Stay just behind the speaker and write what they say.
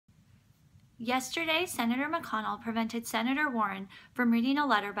Yesterday, Senator McConnell prevented Senator Warren from reading a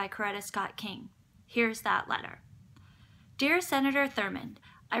letter by Coretta Scott King. Here's that letter. Dear Senator Thurmond,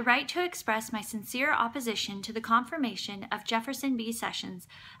 I write to express my sincere opposition to the confirmation of Jefferson B. Sessions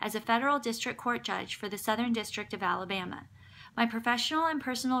as a federal district court judge for the Southern District of Alabama. My professional and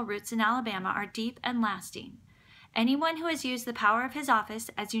personal roots in Alabama are deep and lasting. Anyone who has used the power of his office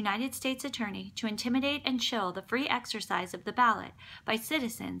as United States Attorney to intimidate and chill the free exercise of the ballot by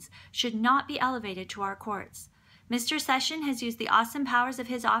citizens should not be elevated to our courts. Mr. Sessions has used the awesome powers of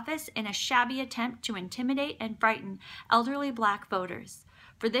his office in a shabby attempt to intimidate and frighten elderly black voters.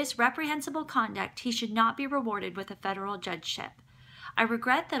 For this reprehensible conduct, he should not be rewarded with a federal judgeship. I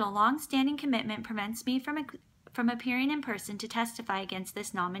regret that a long-standing commitment prevents me from appearing in person to testify against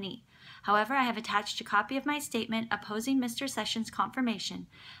this nominee. However, I have attached a copy of my statement opposing Mr. Sessions' confirmation,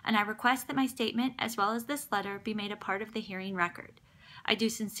 and I request that my statement, as well as this letter, be made a part of the hearing record. I do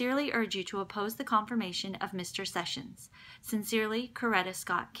sincerely urge you to oppose the confirmation of Mr. Sessions. Sincerely, Coretta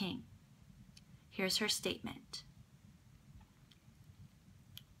Scott King. Here's her statement.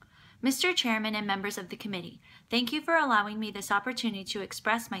 Mr. Chairman and members of the committee, thank you for allowing me this opportunity to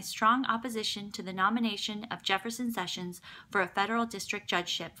express my strong opposition to the nomination of Jefferson Sessions for a federal district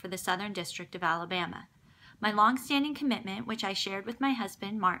judgeship for the Southern District of Alabama. My long-standing commitment, which I shared with my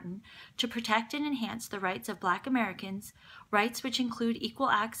husband, Martin, to protect and enhance the rights of Black Americans, rights which include equal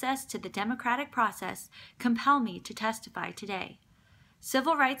access to the democratic process, compel me to testify today.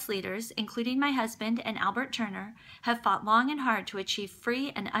 Civil rights leaders, including my husband and Albert Turner, have fought long and hard to achieve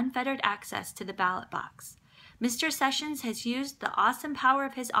free and unfettered access to the ballot box. Mr. Sessions has used the awesome power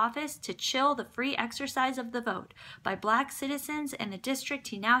of his office to chill the free exercise of the vote by black citizens in the district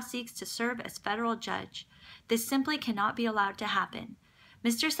he now seeks to serve as federal judge. This simply cannot be allowed to happen.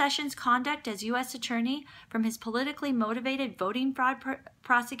 Mr. Sessions' conduct as U.S. Attorney, from his politically motivated voting fraud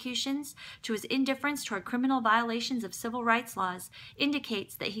prosecutions to his indifference toward criminal violations of civil rights laws,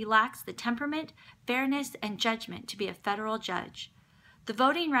 indicates that he lacks the temperament, fairness, and judgment to be a federal judge. The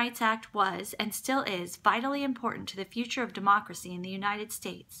Voting Rights Act was, and still is, vitally important to the future of democracy in the United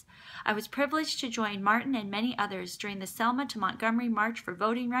States. I was privileged to join Martin and many others during the Selma to Montgomery March for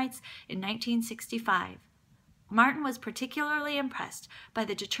Voting Rights in 1965. Martin was particularly impressed by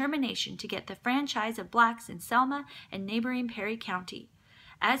the determination to get the franchise of blacks in Selma and neighboring Perry County.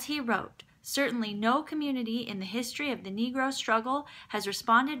 As he wrote, certainly no community in the history of the Negro struggle has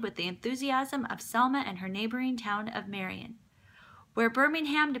responded with the enthusiasm of Selma and her neighboring town of Marion. Where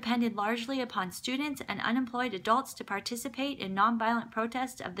Birmingham depended largely upon students and unemployed adults to participate in nonviolent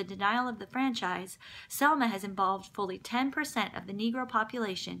protest of the denial of the franchise, Selma has involved fully 10% of the Negro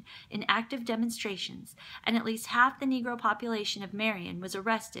population in active demonstrations, and at least half the Negro population of Marion was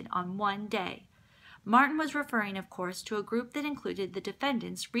arrested on one day. Martin was referring, of course, to a group that included the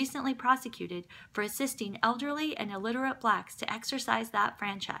defendants recently prosecuted for assisting elderly and illiterate blacks to exercise that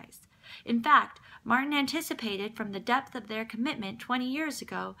franchise. In fact, Martin anticipated from the depth of their commitment 20 years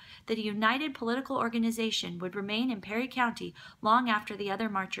ago that a united political organization would remain in Perry County long after the other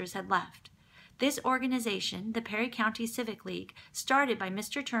marchers had left. This organization, the Perry County Civic League, started by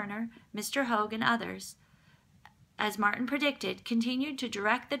Mr. Turner, Mr. Hogue, and others, as Martin predicted, continued to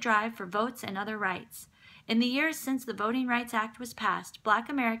direct the drive for votes and other rights. In the years since the Voting Rights Act was passed, Black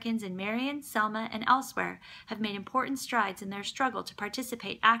Americans in Marion, Selma, and elsewhere have made important strides in their struggle to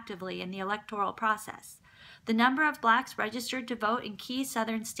participate actively in the electoral process. The number of blacks registered to vote in key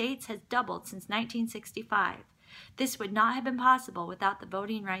southern states has doubled since 1965. This would not have been possible without the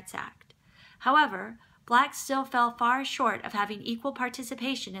Voting Rights Act. However, blacks still fell far short of having equal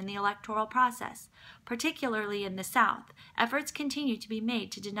participation in the electoral process. Particularly in the South, efforts continue to be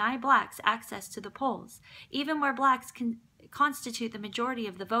made to deny blacks access to the polls, even where blacks constitute the majority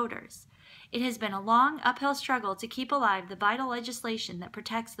of the voters. It has been a long, uphill struggle to keep alive the vital legislation that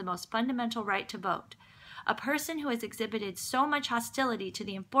protects the most fundamental right to vote. A person who has exhibited so much hostility to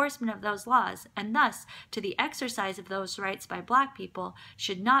the enforcement of those laws, and thus to the exercise of those rights by black people,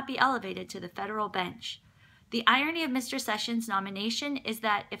 should not be elevated to the federal bench. The irony of Mr. Sessions' nomination is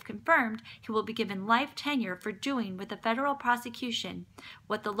that, if confirmed, he will be given life tenure for doing with the federal prosecution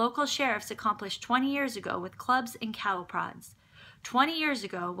what the local sheriffs accomplished 20 years ago with clubs and cattle prods. 20 years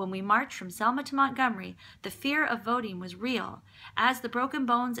ago, when we marched from Selma to Montgomery, the fear of voting was real, as the broken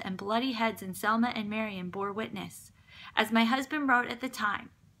bones and bloody heads in Selma and Marion bore witness. As my husband wrote at the time,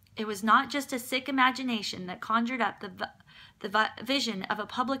 it was not just a sick imagination that conjured up the vision of a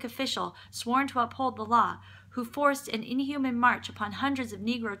public official sworn to uphold the law, who forced an inhuman march upon hundreds of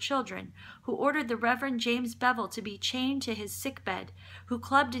Negro children, who ordered the Reverend James Bevel to be chained to his sickbed, who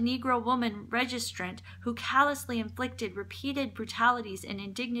clubbed a Negro woman registrant, who callously inflicted repeated brutalities and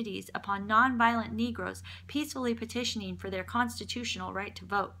indignities upon nonviolent Negroes peacefully petitioning for their constitutional right to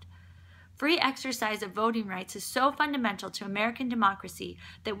vote. Free exercise of voting rights is so fundamental to American democracy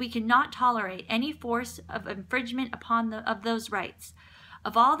that we cannot tolerate any force of infringement of those rights.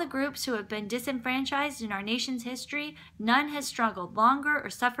 Of all the groups who have been disenfranchised in our nation's history, none has struggled longer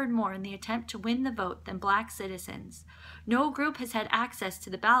or suffered more in the attempt to win the vote than Black citizens. No group has had access to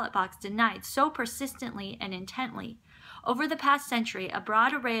the ballot box denied so persistently and intently. Over the past century, a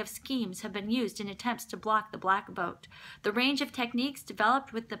broad array of schemes have been used in attempts to block the Black vote. The range of techniques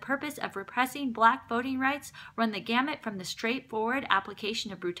developed with the purpose of repressing Black voting rights run the gamut from the straightforward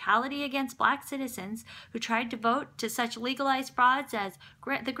application of brutality against Black citizens who tried to vote to such legalized frauds as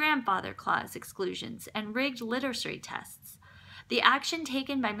the grandfather clause exclusions and rigged literacy tests. The action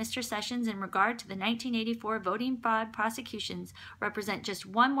taken by Mr. Sessions in regard to the 1984 voting fraud prosecutions represent just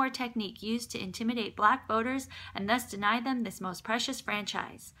one more technique used to intimidate Black voters and thus deny them this most precious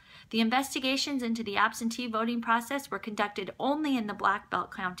franchise. The investigations into the absentee voting process were conducted only in the Black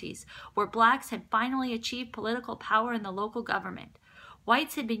Belt counties, where Blacks had finally achieved political power in the local government.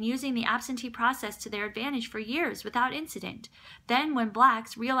 Whites had been using the absentee process to their advantage for years without incident. Then, when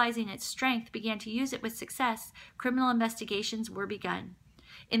Blacks, realizing its strength, began to use it with success, criminal investigations were begun.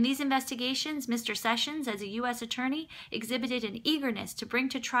 In these investigations, Mr. Sessions, as a U.S. attorney, exhibited an eagerness to bring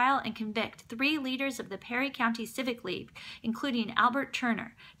to trial and convict 3 leaders of the Perry County Civic League, including Albert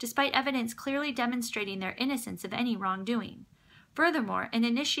Turner, despite evidence clearly demonstrating their innocence of any wrongdoing. Furthermore, in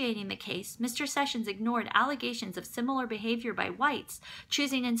initiating the case, Mr. Sessions ignored allegations of similar behavior by whites,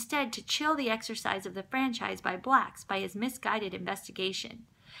 choosing instead to chill the exercise of the franchise by Blacks by his misguided investigation.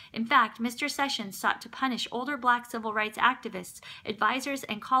 In fact, Mr. Sessions sought to punish older Black civil rights activists, advisors,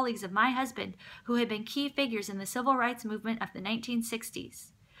 and colleagues of my husband who had been key figures in the civil rights movement of the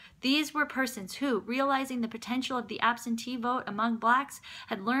 1960s. These were persons who, realizing the potential of the absentee vote among Blacks,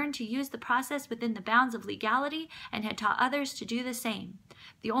 had learned to use the process within the bounds of legality and had taught others to do the same.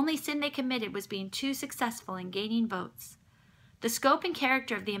 The only sin they committed was being too successful in gaining votes. The scope and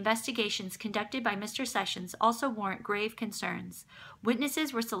character of the investigations conducted by Mr. Sessions also warrant grave concerns.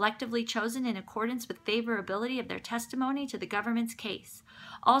 Witnesses were selectively chosen in accordance with favorability of their testimony to the government's case.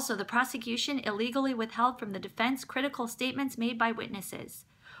 Also, the prosecution illegally withheld from the defense critical statements made by witnesses.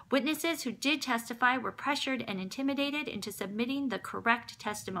 Witnesses who did testify were pressured and intimidated into submitting the correct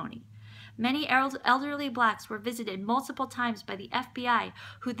testimony. Many elderly Blacks were visited multiple times by the FBI,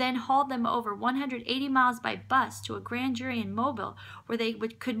 who then hauled them over 180 miles by bus to a grand jury in Mobile, where they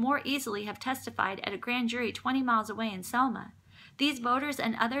could more easily have testified at a grand jury 20 miles away in Selma. These voters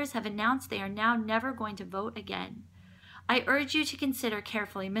and others have announced they are now never going to vote again. I urge you to consider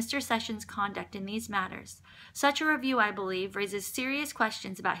carefully Mr. Sessions' conduct in these matters. Such a review, I believe, raises serious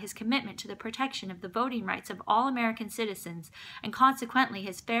questions about his commitment to the protection of the voting rights of all American citizens, and consequently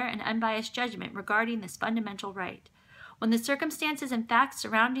his fair and unbiased judgment regarding this fundamental right. When the circumstances and facts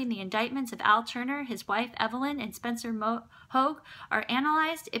surrounding the indictments of Al Turner, his wife Evelyn, and Spencer Hogue are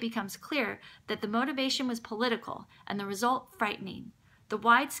analyzed, it becomes clear that the motivation was political and the result frightening. The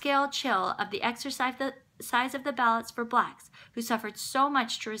wide-scale chill of the exercise of the ballots for Blacks who suffered so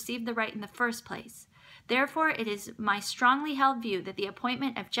much to receive the right in the first place. Therefore, it is my strongly held view that the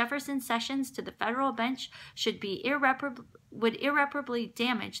appointment of Jefferson Sessions to the federal bench would irreparably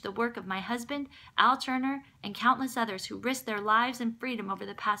damage the work of my husband, Al Turner, and countless others who risked their lives and freedom over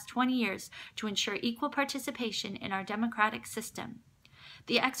the past 20 years to ensure equal participation in our democratic system.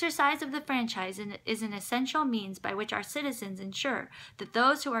 The exercise of the franchise is an essential means by which our citizens ensure that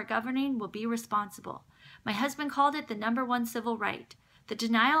those who are governing will be responsible. My husband called it the #1 civil right. The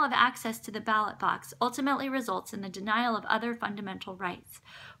denial of access to the ballot box ultimately results in the denial of other fundamental rights.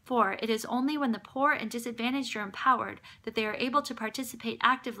 For it is only when the poor and disadvantaged are empowered that they are able to participate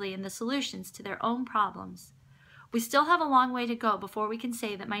actively in the solutions to their own problems. We still have a long way to go before we can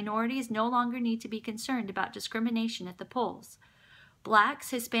say that minorities no longer need to be concerned about discrimination at the polls.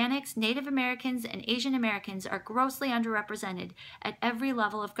 Blacks, Hispanics, Native Americans, and Asian Americans are grossly underrepresented at every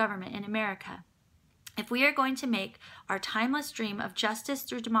level of government in America. If we are going to make our timeless dream of justice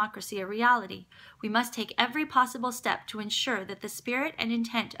through democracy a reality, we must take every possible step to ensure that the spirit and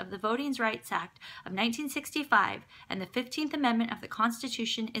intent of the Voting Rights Act of 1965 and the 15th Amendment of the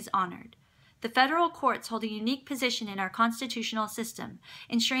Constitution is honored. The federal courts hold a unique position in our constitutional system,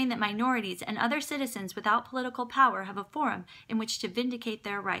 ensuring that minorities and other citizens without political power have a forum in which to vindicate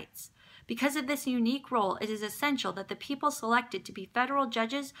their rights. Because of this unique role, it is essential that the people selected to be federal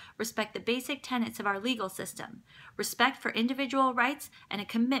judges respect the basic tenets of our legal system: respect for individual rights and a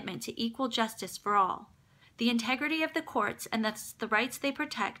commitment to equal justice for all. The integrity of the courts and thus the rights they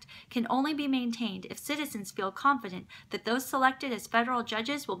protect can only be maintained if citizens feel confident that those selected as federal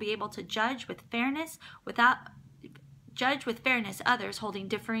judges will be able to judge with fairness others holding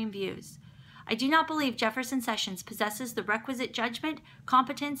differing views. I do not believe Jefferson Sessions possesses the requisite judgment,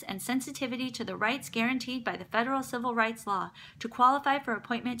 competence, and sensitivity to the rights guaranteed by the federal civil rights law to qualify for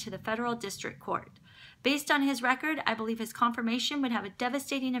appointment to the federal district court. Based on his record, I believe his confirmation would have a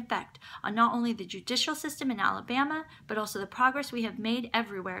devastating effect on not only the judicial system in Alabama, but also the progress we have made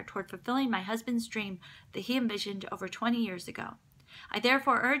everywhere toward fulfilling my husband's dream that he envisioned over 20 years ago. I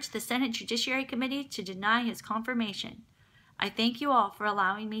therefore urge the Senate Judiciary Committee to deny his confirmation. I thank you all for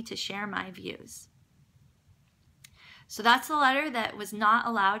allowing me to share my views. So that's the letter that was not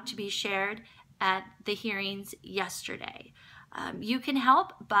allowed to be shared at the hearings yesterday. You can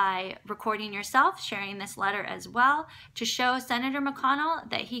help by recording yourself, sharing this letter as well, to show Senator McConnell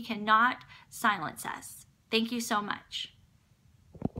that he cannot silence us. Thank you so much.